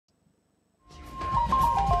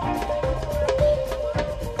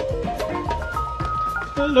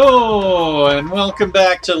Hello, and welcome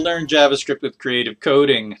back to Learn JavaScript with Creative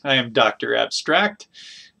Coding. I am Dr. Abstract,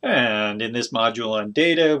 and in this module on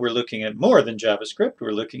data, we're looking at more than JavaScript.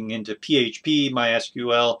 We're looking into PHP,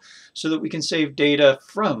 MySQL, so that we can save data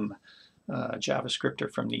from JavaScript or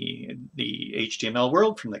from the HTML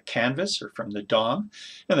world, from the canvas or from the DOM.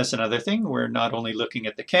 And that's another thing. We're not only looking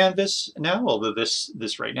at the canvas now, although this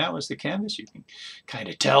right now is the canvas. You can kind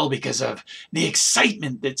of tell because of the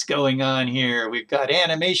excitement that's going on here. We've got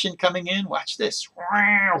animation coming in. Watch this.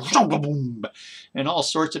 And all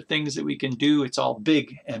sorts of things that we can do. It's all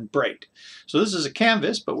big and bright. So this is a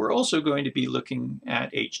canvas, but we're also going to be looking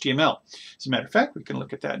at HTML. As a matter of fact, we can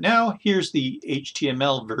look at that now. Here's the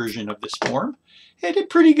HTML version of this form. It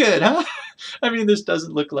did pretty good, huh? I mean, this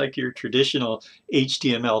doesn't look like your traditional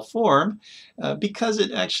HTML form because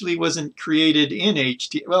it actually wasn't created in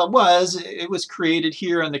HTML. Well, it was created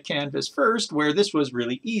here on the canvas first, where this was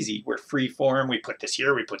really easy. We're free form. We put this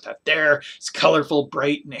here, we put that there. It's colorful,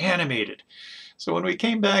 bright, and animated. So when we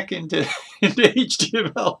came back into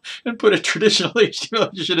HTML and put a traditional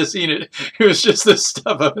HTML, you should have seen it. It was just this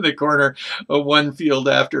stuff up in the corner of one field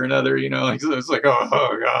after another, you know. It was like,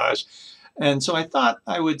 oh gosh. And so I thought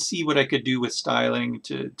I would see what I could do with styling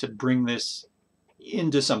to bring this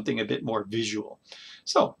into something a bit more visual.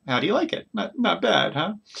 So how do you like it? Not bad,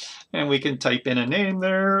 huh? And we can type in a name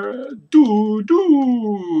there,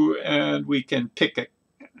 and we can pick a,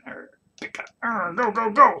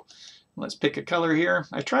 go. Let's pick a color here.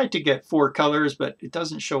 I tried to get 4 colors, but it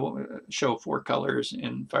doesn't show 4 colors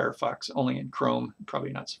in Firefox, only in Chrome,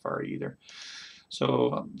 probably not Safari either.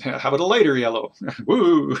 So how about a lighter yellow?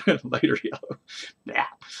 Woo, lighter yellow. Yeah.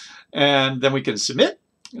 And then we can submit.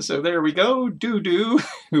 So there we go.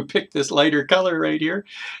 Who picked this lighter color right here,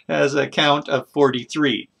 has a count of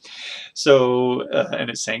 43. So, and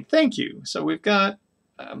it's saying thank you. So we've got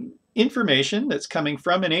information that's coming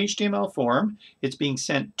from an HTML form. It's being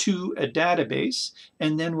sent to a database,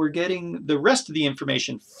 and then we're getting the rest of the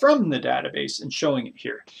information from the database and showing it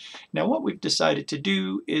here. Now what we've decided to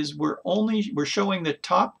do is we're showing the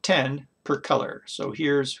top 10 per color. So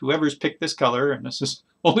here's whoever's picked this color, and this is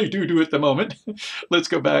only at the moment. Let's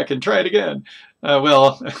go back and try it again.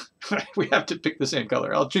 Well, we have to pick the same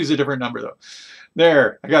color. I'll choose a different number though.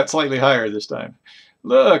 There, I got slightly higher this time.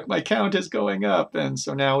 Look, my count is going up, and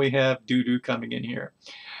so now we have coming in here.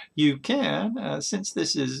 You can, since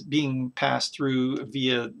this is being passed through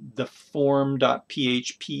via the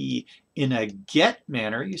form.php in a get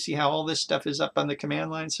manner, you see how all this stuff is up on the command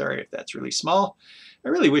line? Sorry if that's really small. I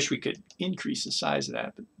really wish we could increase the size of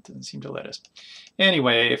that, but it doesn't seem to let us.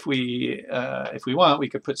 Anyway, if we want, we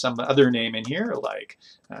could put some other name in here, like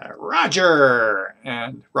Roger,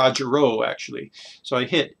 and Roger Rowe, actually. So I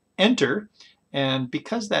hit Enter. And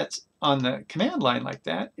because that's on the command line like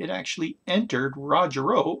that, it actually entered Roger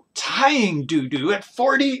Rowe, tying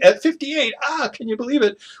at 58. Ah, can you believe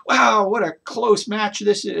it? Wow, what a close match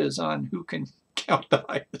this is on who can count the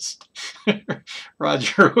highest.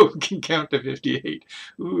 Roger Rowe can count to 58.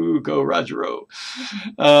 Ooh, go Roger Rowe.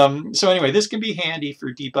 So anyway, this can be handy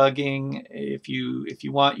for debugging. If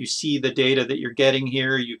you want, you see the data that you're getting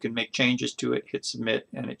here, you can make changes to it, hit submit,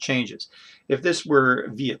 and it changes. If this were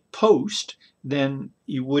via post, then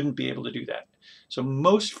you wouldn't be able to do that. So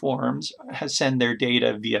most forms send their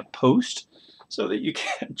data via post, so that you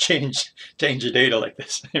can't change the data like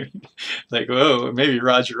this. I mean, like, oh, maybe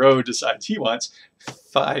Roger Rowe decides he wants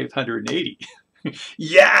 580.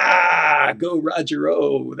 Yeah, go Roger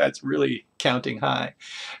Rowe. That's really counting high.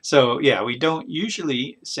 So yeah, we don't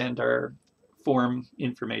usually send our form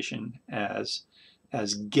information as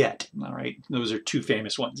get. All right, those are 2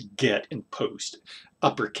 famous ones, get and post,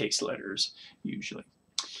 uppercase letters usually.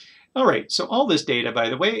 All right, so all this data, by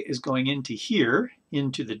the way, is going into here,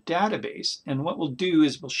 into the database. And what we'll do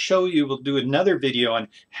is we'll do another video on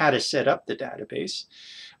how to set up the database.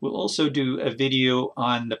 We'll also do a video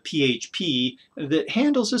on the PHP that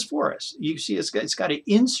handles this for us. You see it's got to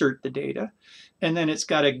insert the data, and then it's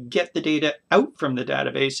got to get the data out from the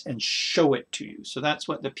database and show it to you. So that's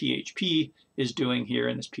what the PHP is doing here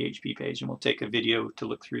in this PHP page, and we'll take a video to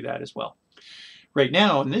look through that as well. Right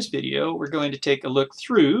now, in this video, we're going to take a look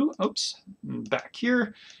through, back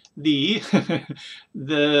here, I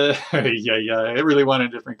really want a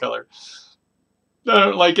different color. I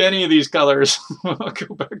don't like any of these colors. I'll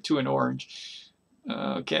go back to an orange.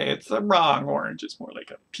 Okay, it's the wrong orange. It's more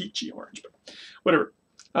like a peachy orange, but whatever.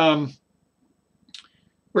 We're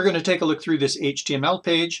going to take a look through this HTML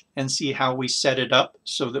page and see how we set it up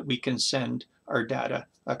so that we can send our data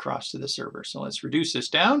across to the server. So let's reduce this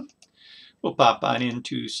down. We'll pop on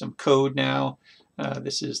into some code now.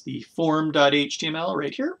 This is the form.html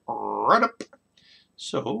right here. Right up.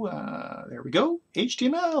 So there we go,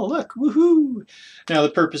 HTML, look, woohoo! Now the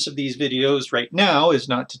purpose of these videos right now is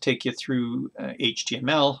not to take you through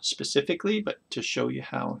HTML specifically, but to show you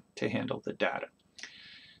how to handle the data.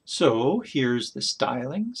 So here's the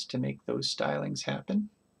stylings to make those stylings happen.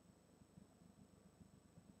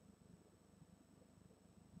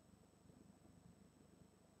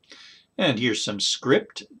 And here's some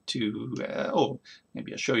script to, oh,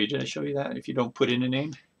 maybe I'll show you, did I show you that? If you don't put in a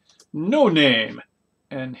name, no name,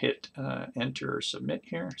 and hit enter or submit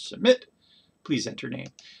here, submit, please enter name.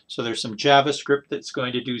 So there's some JavaScript that's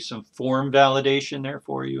going to do some form validation there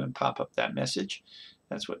for you and pop up that message.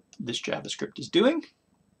 That's what this JavaScript is doing.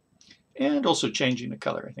 And also changing the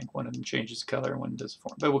color. I think one of them changes the color, one does the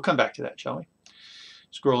form. But we'll come back to that, shall we?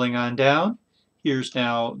 Scrolling on down, here's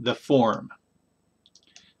now the form.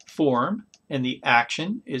 Form, and the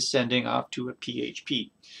action is sending off to a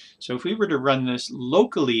PHP. So if we were to run this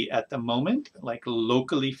locally at the moment, like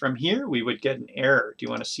locally from here, we would get an error. Do you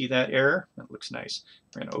want to see that error? That looks nice.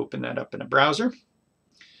 We're going to open that up in a browser.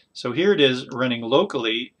 So here it is running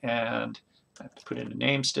locally, and I have to put in a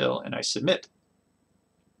name still, and I submit.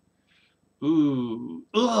 Ooh,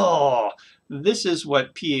 oh, this is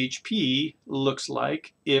what PHP looks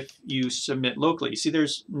like if you submit locally. See,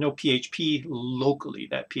 there's no PHP locally.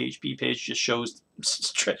 That PHP page just shows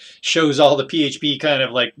all the PHP kind of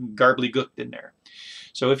like garbly-gooked in there.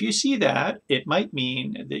 So if you see that, it might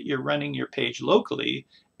mean that you're running your page locally,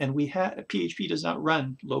 and PHP does not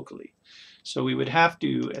run locally. So we would have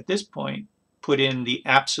to, at this point, put in the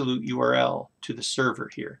absolute URL to the server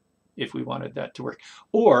here, if we wanted that to work.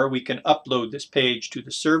 Or we can upload this page to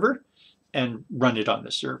the server and run it on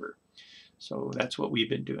the server. So that's what we've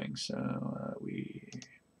been doing. So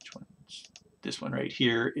this one right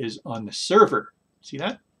here is on the server. See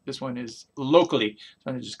that? This one is locally.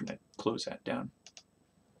 So I'm just going to close that down.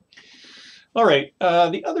 All right,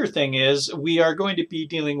 the other thing is we are going to be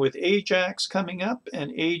dealing with AJAX coming up,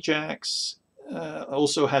 and AJAX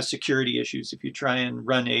also has security issues. If you try and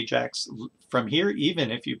run AJAX from here,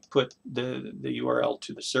 even if you put the URL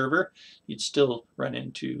to the server, you'd still run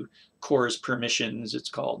into CORS permissions, it's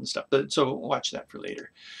called, and stuff. But so watch that for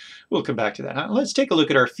later. We'll come back to that. Let's take a look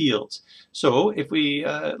at our fields. So if we,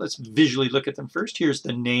 let's visually look at them first. Here's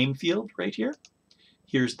the name field right here.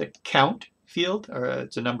 Here's the count field, or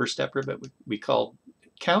it's a number stepper, but we call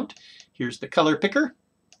it count. Here's the color picker.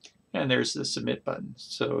 And there's the submit button.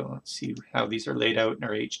 So let's see how these are laid out in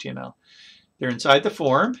our HTML. They're inside the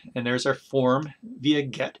form, and there's our form via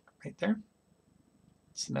get right there.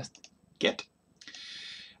 It's the method get.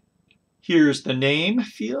 Here's the name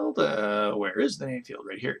field. Where is the name field?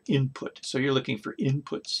 Right here, input. So you're looking for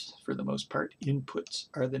inputs for the most part. Inputs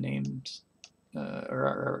are the names,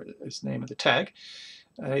 or is the name of the tag.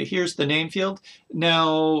 Here's the name field.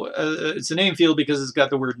 Now, it's a name field because it's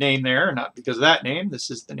got the word name there, not because of that name.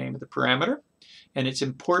 This is the name of the parameter. And it's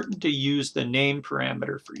important to use the name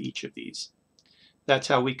parameter for each of these. That's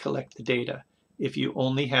how we collect the data. If you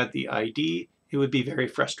only had the ID, it would be very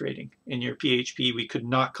frustrating. In your PHP, we could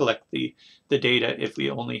not collect the data if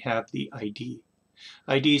we only have the ID.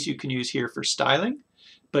 IDs you can use here for styling,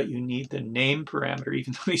 but you need the name parameter,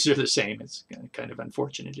 even though these are the same. It's kind of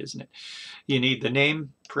unfortunate, isn't it? You need the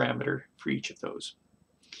name parameter for each of those.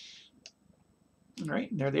 All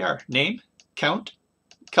right, and there they are. Name, count,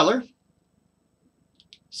 color,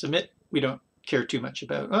 submit. We don't care too much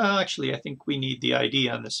about. Well, actually, I think we need the ID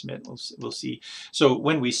on the submit. We'll see. So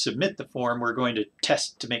when we submit the form, we're going to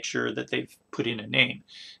test to make sure that they've put in a name.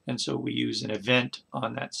 And so we use an event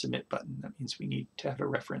on that submit button. That means we need to have a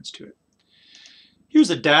reference to it. Here's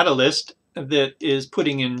a data list that is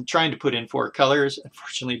trying to put in 4 colors.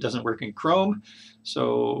 Unfortunately, it doesn't work in Chrome.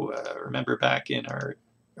 So remember back in our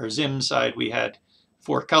Zim side, we had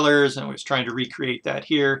 4 colors, and I was trying to recreate that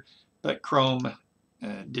here, but Chrome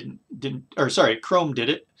Chrome did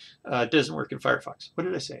it. It doesn't work in Firefox. What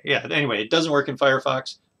did I say? Yeah, anyway, it doesn't work in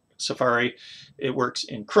Firefox, Safari. It works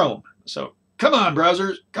in Chrome. So come on,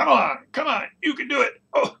 browsers. Come on. You can do it.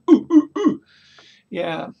 Oh, ooh, ooh, ooh.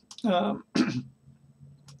 Yeah.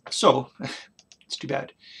 So it's too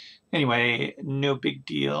bad. Anyway, no big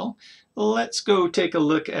deal. Let's go take a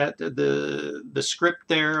look at the script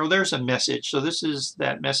there. Oh, there's a message. So this is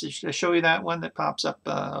that message. Did I show you that one that pops up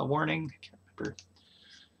a warning? I can't remember.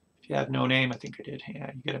 If you have no name, I think I did.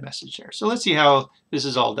 Yeah, you get a message there. So let's see how this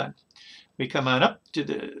is all done. We come on up to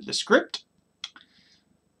the script.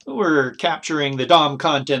 We're capturing the DOM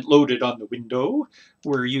content loaded on the window.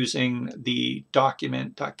 We're using the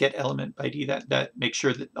document.getElementById that makes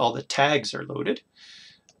sure that all the tags are loaded.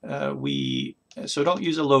 We So don't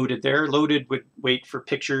use a loaded there. Loaded would wait for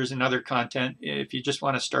pictures and other content. If you just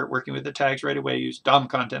want to start working with the tags right away, use DOM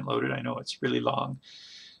content loaded. I know it's really long.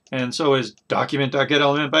 And so is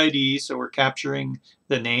document.getElementById. So we're capturing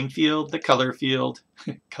the name field, the color field,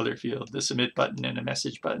 the submit button, and a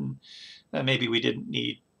message button. Maybe we didn't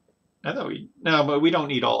need. No, but we don't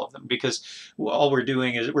need all of them, because all we're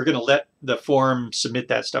doing is we're going to let the form submit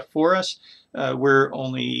that stuff for us.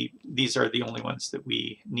 These are the only ones that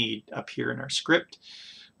we need up here in our script.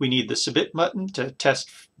 We need the submit button to test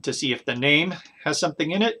to see if the name has something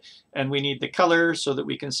in it, and we need the color so that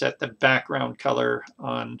we can set the background color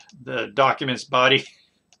on the document's body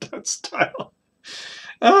style.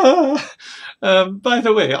 By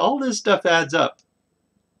the way, all this stuff adds up.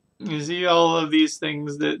 You see all of these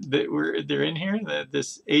things they're in here,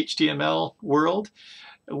 this HTML world.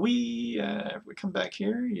 If we come back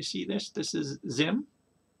here, you see this. This is Zim,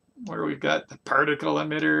 where we've got the particle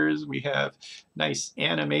emitters. We have nice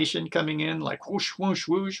animation coming in, like whoosh, whoosh,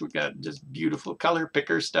 whoosh. We've got just beautiful color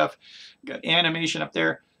picker stuff. We've got animation up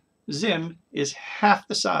there. Zim is half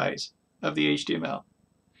the size of the HTML.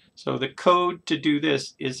 So the code to do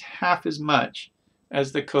this is half as much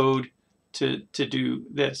as the code to do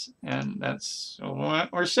this. And that's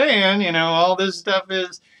what we're saying. You know, all this stuff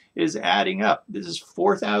is adding up. This is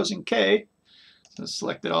 4,000K. Let's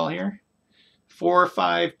select it all here.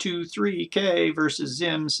 4523K versus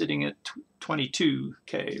Zim sitting at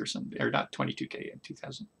 22K or something, or not 22K,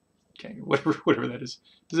 2000K, whatever that is.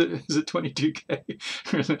 Is it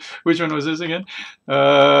 22K? Which one was this again?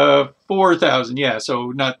 4,000. Yeah,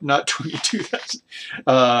 so not 22,000.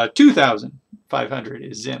 2,500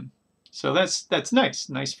 is Zim. So that's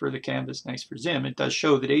nice for the canvas, nice for Zim. It does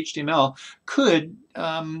show that HTML could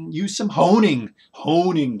use some honing,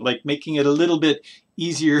 like making it a little bit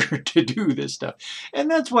easier to do this stuff.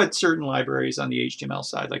 And that's what certain libraries on the HTML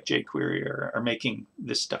side, like jQuery, are making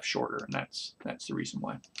this stuff shorter, and that's the reason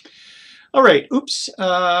why. All right, oops,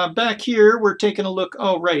 back here we're taking a look,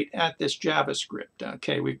 at this JavaScript.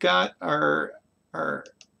 Okay, we've got our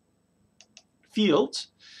fields.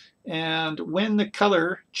 And when the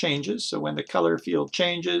color changes, so when the color field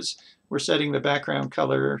changes, we're setting the background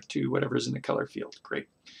color to whatever's in the color field. Great.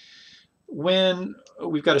 When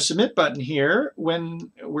we've got a submit button here,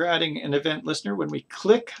 when we're adding an event listener, when we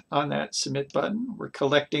click on that submit button, we're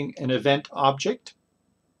collecting an event object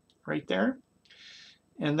right there.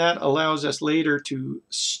 And that allows us later to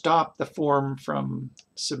stop the form from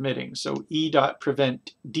submitting. So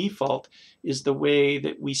e.prevent default is the way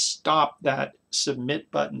that we stop that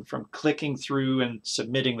submit button from clicking through and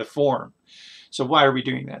submitting the form. So why are we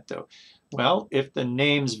doing that though? Well, if the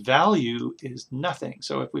name's value is nothing,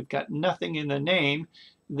 so if we've got nothing in the name,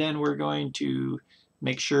 then we're going to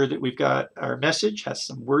make sure that we've got our message has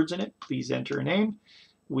some words in it. Please enter a name.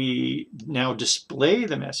 We now display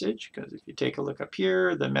the message, because if you take a look up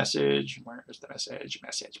here, the message, where's the message?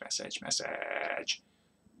 Message.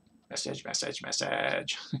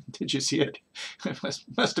 Did you see it? It must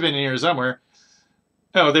have been in here somewhere.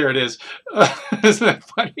 Oh, there it is. Isn't that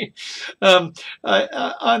funny? On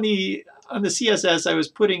the CSS, I was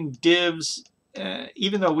putting divs,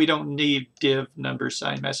 even though we don't need div number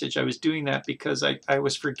sign message. I was doing that because I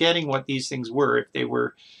was forgetting what these things were,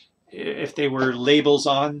 if they were labels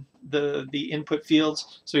on the input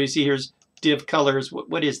fields. So you see here's div colors.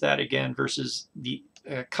 What is that again versus the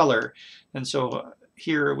color? And so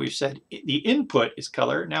here we've said the input is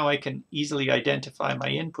color. Now I can easily identify my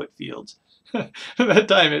input fields. That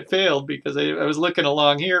time it failed because I was looking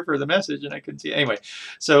along here for the message and I couldn't see. Anyway,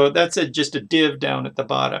 so that's just a div down at the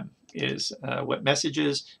bottom is what message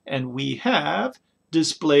is. And we have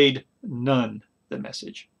displayed none, the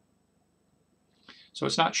message. So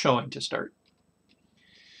it's not showing to start.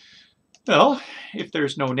 Well, if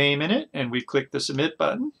there's no name in it and we've clicked the submit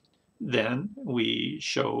button, then we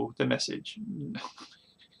show the message.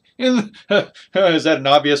 Is that an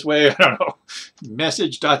obvious way? I don't know.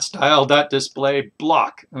 Message.style.display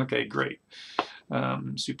block. Okay, great.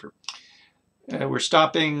 Super. We're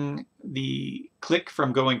stopping the click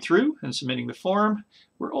from going through and submitting the form.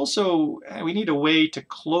 We need a way to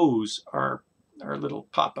close our little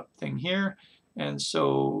pop-up thing here. And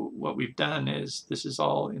so what we've done is, this is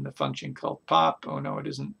all in the function called pop. Oh no, it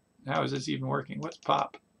isn't. How is this even working? What's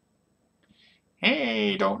pop?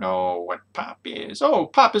 Hey, don't know what pop is. Oh,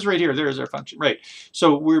 pop is right here. There's our function. Right.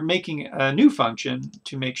 So we're making a new function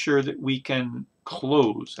to make sure that we can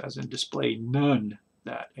close, as in display none.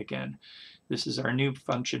 That again, this is our new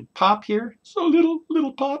function pop here. So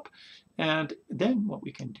little pop. And then what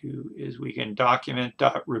we can do is we can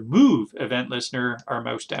document.remove event listener, our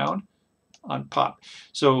mouse down. on pop.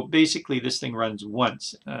 So basically this thing runs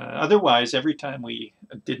once. Otherwise, every time we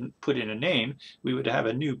didn't put in a name, we would have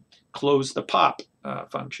a new close the pop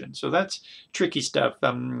function. So that's tricky stuff.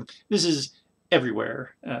 This is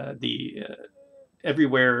everywhere.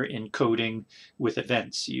 Everywhere in coding with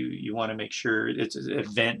events, you want to make sure it's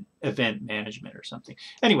event management or something.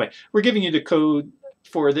 Anyway, we're giving you the code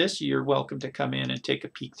for this. You're welcome to come in and take a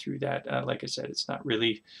peek through that. Like I said, it's not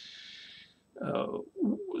really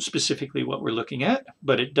specifically what we're looking at,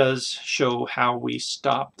 but it does show how we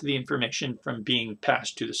stopped the information from being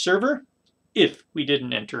passed to the server if we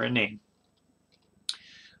didn't enter a name.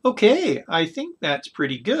 Okay, I think that's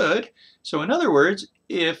pretty good. So in other words,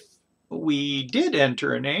 if we did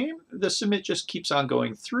enter a name, the submit just keeps on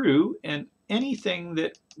going through, and anything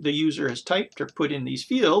that the user has typed or put in these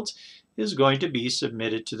fields is going to be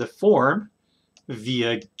submitted to the form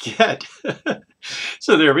via get.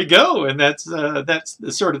 So there we go, and that's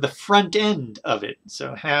the sort of the front end of it.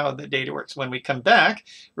 So how the data works. When we come back,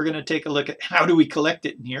 we're going to take a look at how do we collect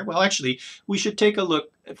it in here. Well, actually, we should take a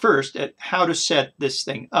look first at how to set this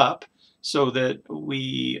thing up so that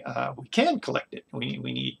we can collect it. We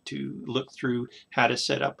need to look through how to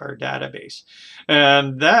set up our database.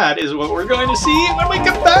 And that is what we're going to see when we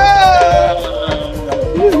come back!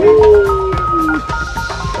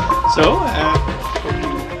 So,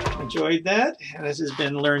 hope you enjoyed that. This has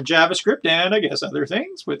been Learn JavaScript and I guess other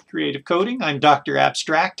things with creative coding. I'm Dr.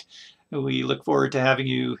 Abstract. We look forward to having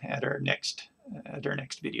you at our next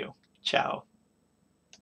video. Ciao.